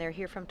 and they're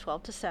here from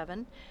 12 to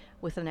 7.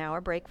 with an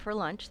hour break for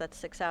lunch. That's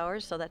 6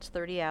 hours, so that's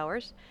 30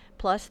 hours.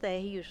 Plus,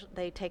 they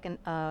take an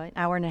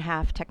hour and a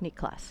half technique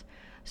class.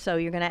 So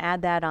you're going to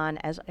add that on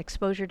as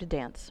exposure to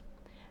dance.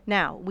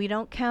 Now, we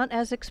don't count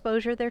as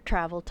exposure their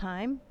travel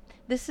time.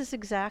 This is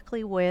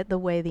exactly the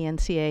way the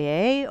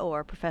NCAA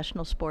or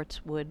professional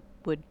sports would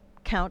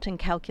count and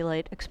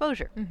calculate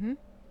exposure. Mm-hmm.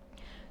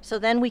 So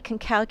then we can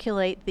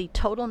calculate the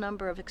total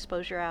number of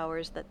exposure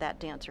hours that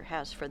dancer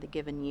has for the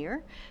given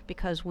year,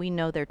 because we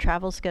know their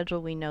travel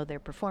schedule, we know their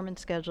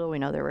performance schedule, we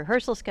know their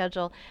rehearsal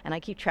schedule, and I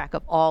keep track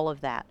of all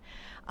of that.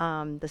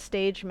 The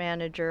stage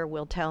manager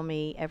will tell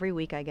me every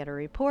week I get a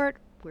report.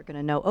 We're going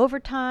to know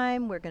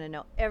overtime. We're going to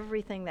know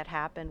everything that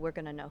happened. We're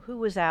going to know who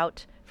was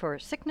out for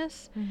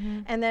sickness.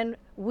 Mm-hmm. And then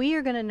we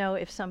are going to know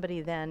if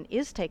somebody then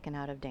is taken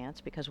out of dance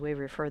because we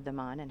referred them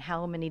on and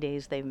how many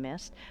days they've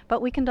missed.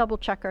 But we can double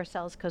check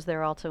ourselves because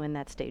they're also in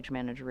that stage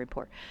manager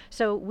report.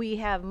 So we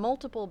have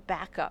multiple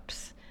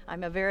backups.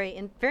 I'm very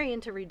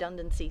into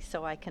redundancy,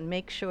 so I can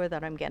make sure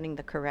that I'm getting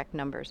the correct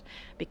numbers,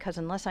 because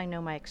unless I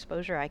know my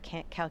exposure, I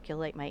can't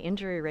calculate my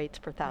injury rates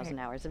per 1,000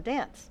 hours of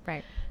dance.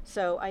 Right.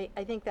 So I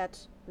think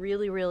that's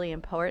really, really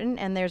important.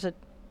 And there's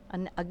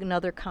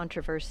another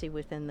controversy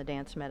within the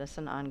dance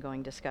medicine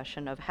ongoing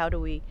discussion of how do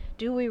we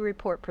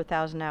report per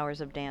 1,000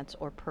 hours of dance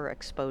or per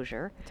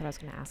exposure? That's what I was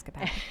going to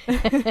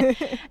ask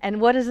about.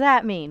 And what does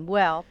that mean?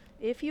 Well,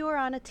 if you are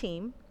on a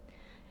team,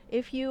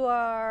 if you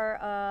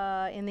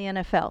are in the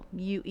NFL,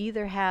 you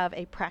either have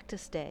a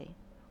practice day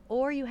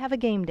or you have a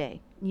game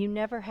day. You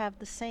never have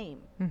the same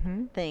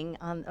Mm-hmm. thing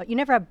you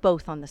never have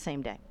both on the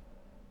same day.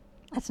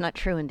 That's not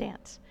true in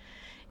dance.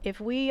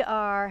 If we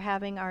are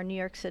having our New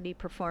York City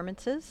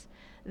performances,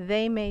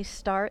 they may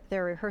start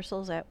their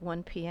rehearsals at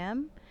 1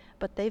 p.m.,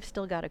 but they've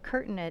still got a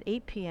curtain at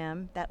 8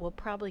 p.m. that will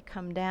probably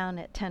come down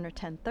at 10 or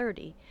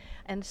 10:30.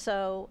 And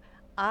so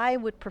I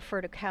would prefer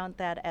to count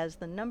that as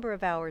the number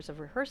of hours of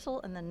rehearsal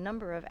and the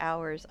number of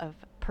hours of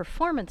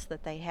performance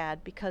that they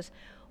had, because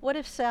what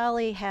if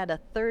Sally had a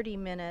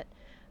 30-minute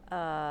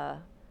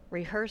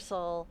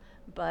rehearsal,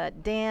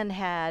 but Dan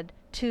had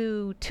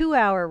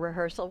two-hour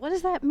rehearsal? What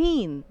does that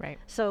mean? Right.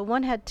 So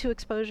one had 2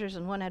 exposures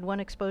and one had 1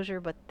 exposure,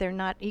 but they're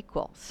not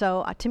equal.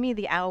 So to me,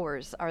 the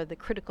hours are the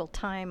critical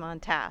time on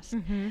task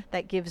Mm-hmm.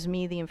 that gives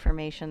me the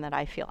information that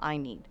I feel I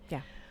need.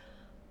 Yeah.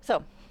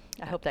 So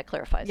I hope that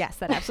clarifies. Yes,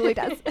 that absolutely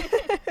does.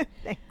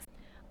 Thanks.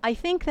 I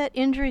think that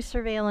injury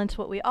surveillance,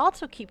 what we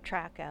also keep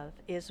track of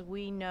is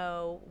we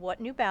know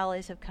what new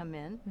ballets have come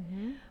in.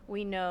 Mm-hmm.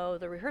 We know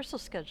the rehearsal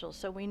schedule,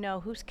 so we know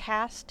who's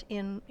cast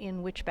in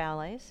which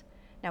ballets.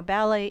 Now,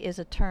 ballet is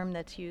a term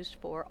that's used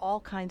for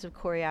all kinds of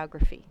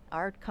choreography.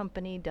 Our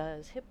company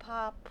does hip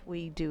hop,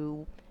 we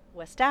do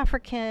West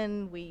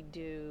African, we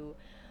do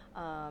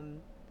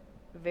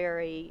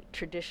very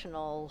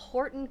traditional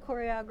Horton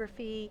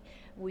choreography.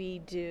 We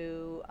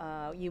do,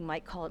 you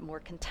might call it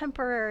more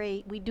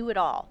contemporary. We do it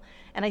all.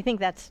 And I think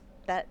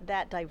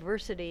that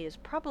diversity is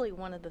probably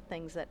one of the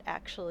things that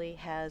actually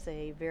has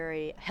a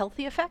very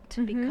healthy effect,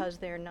 Mm-hmm. because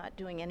they're not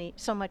doing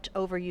so much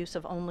overuse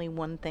of only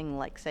one thing,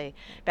 like, say,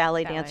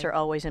 ballet dancer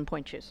always in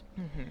point shoes.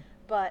 Mm-hmm.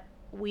 But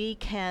we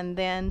can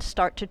then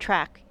start to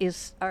track,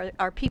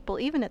 are people,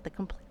 even at the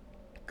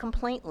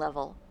complaint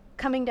level,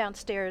 coming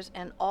downstairs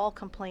and all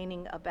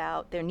complaining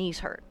about their knees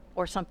hurt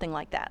or something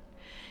like that.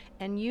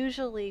 And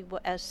usually,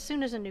 as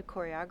soon as a new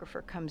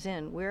choreographer comes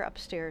in, we're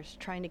upstairs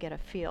trying to get a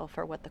feel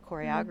for what the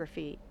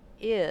choreography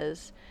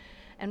is.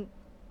 And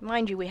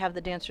mind you, we have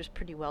the dancers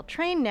pretty well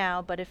trained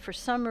now, but if for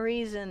some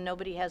reason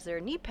nobody has their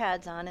knee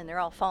pads on and they're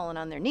all falling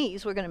on their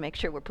knees, we're going to make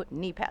sure we're putting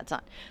knee pads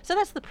on. So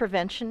that's the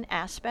prevention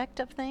aspect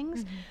of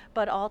things. Mm-hmm.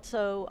 But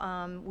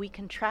also, we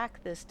can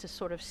track this to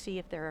sort of see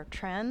if there are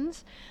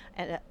trends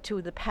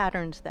to the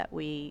patterns that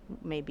we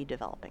may be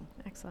developing.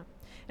 Excellent.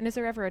 And is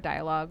there ever a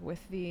dialogue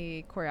with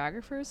the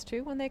choreographers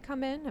too when they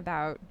come in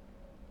about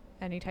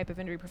any type of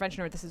injury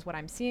prevention, or this is what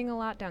I'm seeing a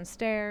lot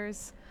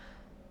downstairs?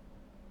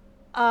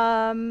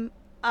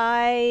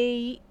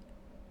 I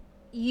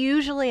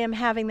usually am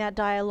having that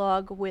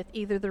dialogue with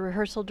either the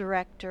rehearsal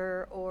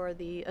director or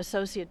the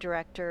associate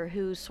director,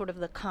 who's sort of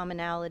the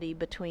commonality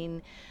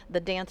between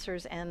the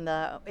dancers and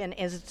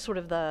is sort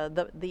of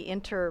the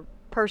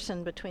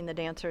interperson between the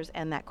dancers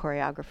and that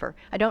choreographer.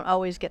 I don't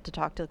always get to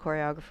talk to the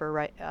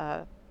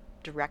choreographer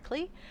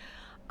directly.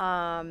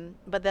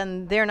 But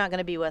then they're not going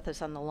to be with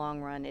us on the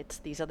long run. It's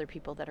these other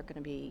people that are going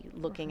to be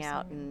looking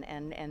out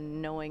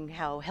and knowing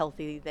how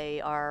healthy they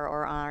are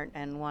or aren't,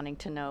 and wanting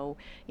to know,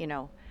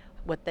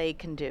 what they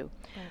can do.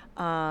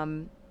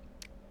 Right.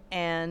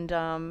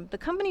 The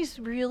company's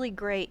really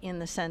great in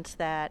the sense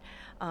that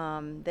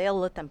they'll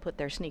let them put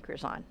their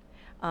sneakers on.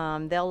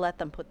 They'll let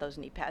them put those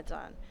knee pads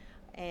on.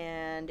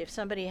 And if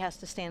somebody has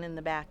to stand in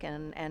the back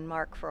and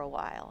mark for a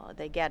while,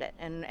 they get it.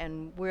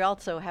 And we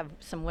also have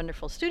some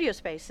wonderful studio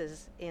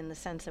spaces in the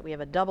sense that we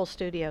have a double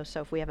studio.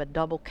 So if we have a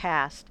double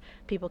cast,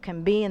 people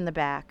can be in the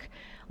back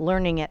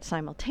learning it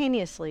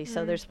simultaneously.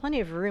 So there's plenty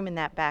of room in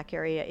that back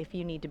area if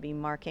you need to be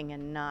marking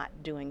and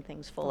not doing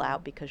things full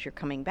out because you're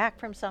coming back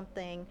from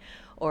something,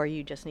 or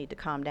you just need to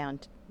calm down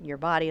your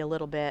body a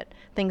little bit,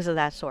 things of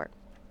that sort.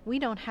 We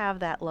don't have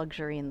that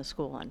luxury in the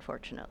school,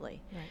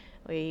 unfortunately.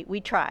 Right. We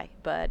try,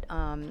 but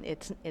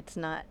it's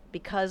not,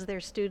 because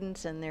they're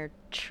students and they're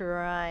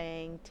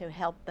trying to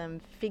help them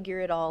figure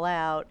it all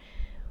out.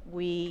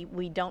 We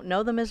don't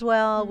know them as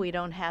well. We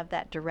don't have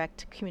that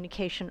direct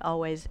communication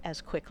always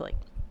as quickly.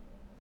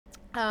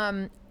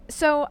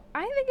 So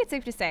I think it's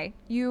safe to say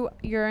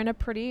you're in a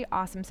pretty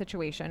awesome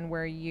situation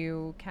where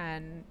you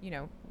can,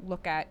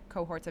 look at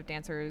cohorts of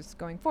dancers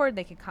going forward.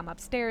 They can come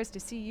upstairs to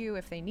see you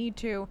if they need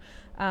to.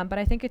 But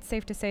I think it's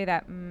safe to say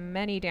that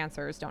many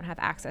dancers don't have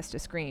access to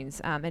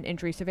screens and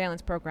injury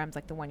surveillance programs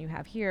like the one you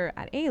have here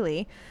at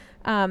Ailey.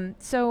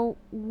 So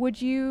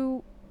would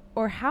you,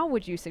 or how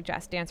would you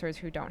suggest dancers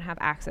who don't have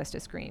access to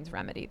screens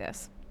remedy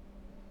this?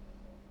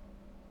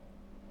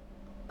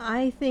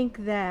 I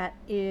think that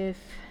if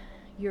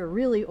you're a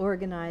really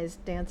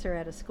organized dancer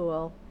at a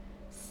school,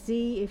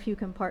 see if you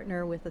can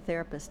partner with a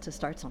therapist to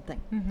start something.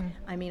 Mm-hmm.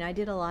 I mean, I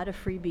did a lot of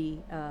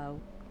freebie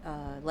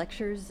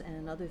lectures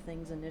and other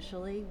things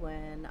initially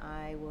when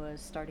I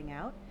was starting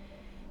out.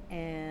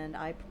 And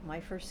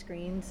my first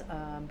screens,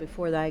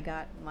 before I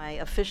got my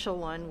official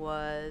one,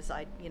 was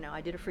I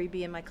did a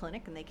freebie in my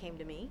clinic and they came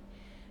to me.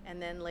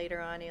 And then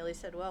later on, Ailey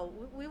said, well,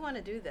 we want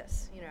to do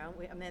this,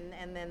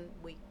 and then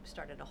we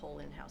started a whole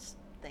in-house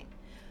thing.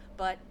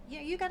 But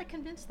you got to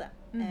convince them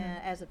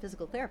as a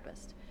physical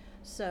therapist.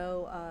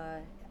 So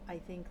I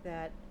think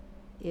that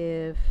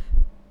if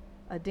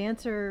a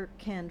dancer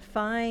can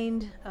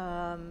find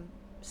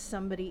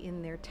somebody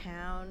in their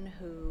town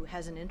who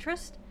has an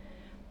interest,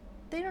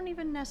 they don't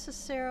even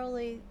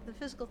necessarily, the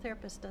physical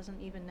therapist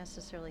doesn't even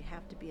necessarily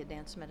have to be a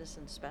dance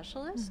medicine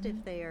specialist if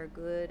they are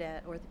good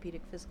at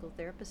orthopedic physical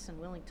therapists and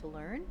willing to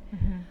learn.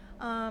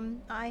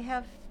 I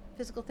have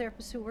physical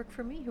therapists who work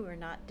for me who are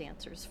not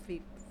dancers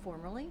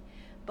formally,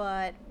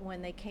 but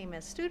when they came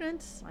as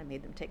students, I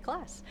made them take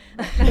class.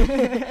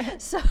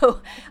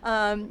 So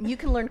you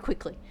can learn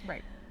quickly.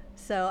 Right.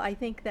 So I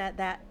think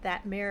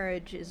that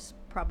marriage is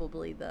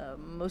probably the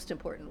most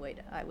important way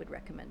I would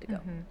recommend to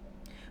go.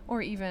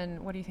 Or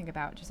even, what do you think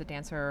about just a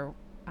dancer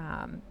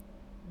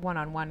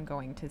one-on-one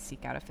going to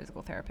seek out a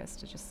physical therapist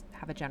to just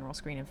have a general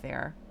screen of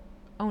their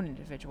own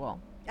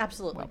individual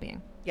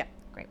well-being? Yeah.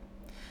 Great.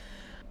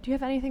 Do you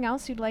have anything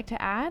else you'd like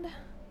to add?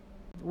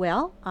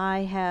 Well, I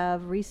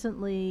have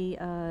recently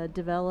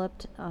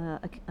developed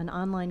an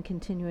online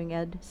continuing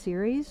ed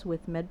series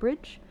with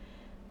MedBridge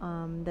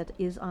that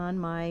is on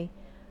my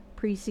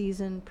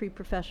pre-season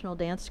pre-professional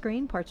dance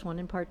screen, parts 1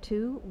 and part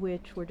 2,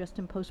 which were just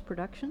in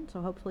post-production. So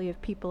hopefully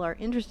if people are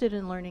interested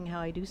in learning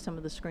how I do some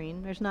of the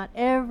screen, there's not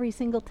every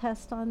single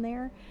test on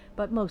there,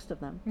 but most of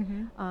them.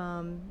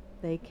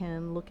 They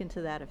can look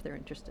into that if they're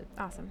interested.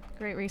 Awesome.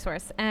 Great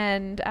resource.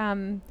 And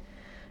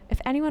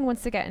if anyone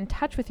wants to get in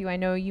touch with you, I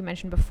know you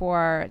mentioned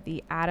before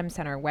the Adam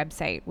Center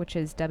website, which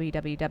is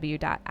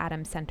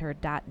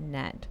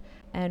www.adamcenter.net.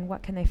 And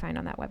what can they find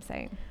on that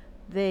website?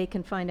 They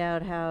can find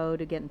out how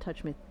to get in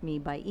touch with me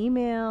by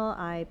email.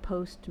 I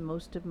post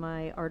most of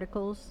my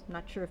articles.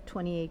 Not sure if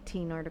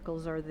 2018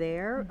 articles are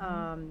there.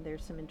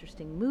 There's some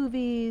interesting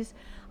movies.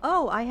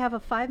 Oh, I have a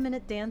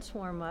 5-minute dance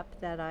warm-up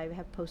that I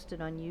have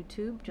posted on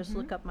YouTube. Just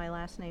look up my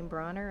last name,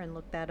 Bronner, and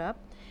look that up,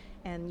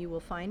 and you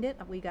will find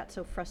it. We got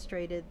so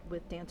frustrated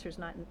with dancers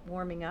not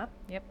warming up.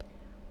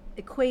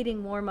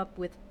 Equating warm-up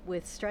with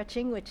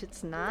stretching, which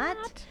it's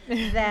not,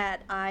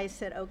 that I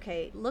said,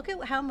 okay, look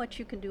at how much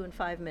you can do in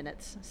 5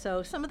 minutes.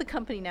 So some of the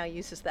company now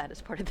uses that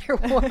as part of their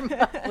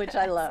warm-up, which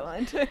I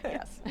love.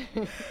 Yes.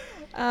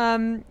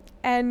 And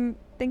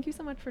thank you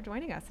so much for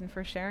joining us and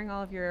for sharing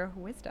all of your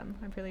wisdom.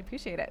 I really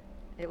appreciate it.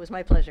 It was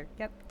my pleasure.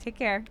 Yep. Take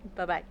care.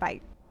 Bye-bye.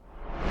 Bye.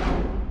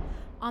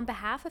 On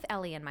behalf of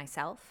Ellie and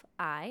myself,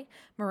 I,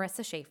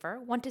 Marissa Schaefer,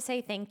 want to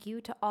say thank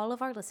you to all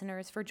of our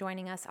listeners for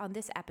joining us on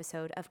this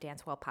episode of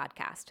Dancewell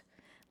Podcast.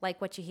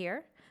 Like what you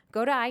hear?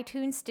 Go to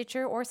iTunes,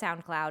 Stitcher, or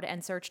SoundCloud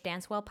and search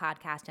Dancewell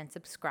Podcast and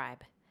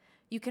subscribe.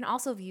 You can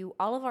also view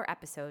all of our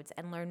episodes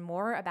and learn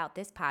more about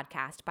this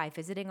podcast by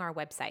visiting our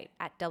website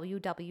at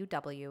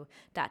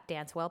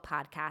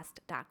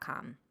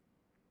www.dancewellpodcast.com.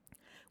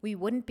 We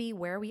wouldn't be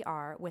where we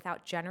are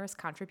without generous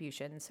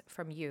contributions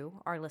from you,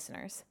 our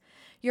listeners.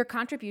 Your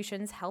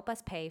contributions help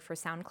us pay for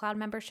SoundCloud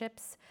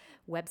memberships,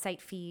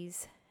 website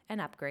fees, and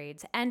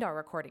upgrades, and our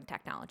recording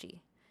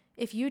technology.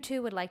 If you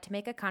too would like to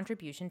make a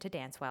contribution to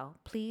Dancewell,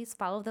 please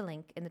follow the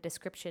link in the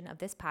description of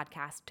this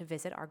podcast to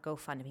visit our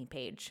GoFundMe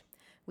page.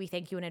 We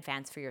thank you in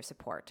advance for your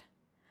support.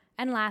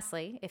 And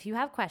lastly, if you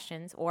have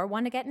questions or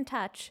want to get in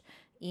touch,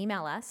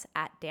 email us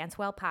at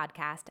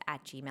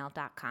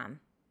dancewellpodcast@gmail.com.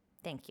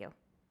 Thank you.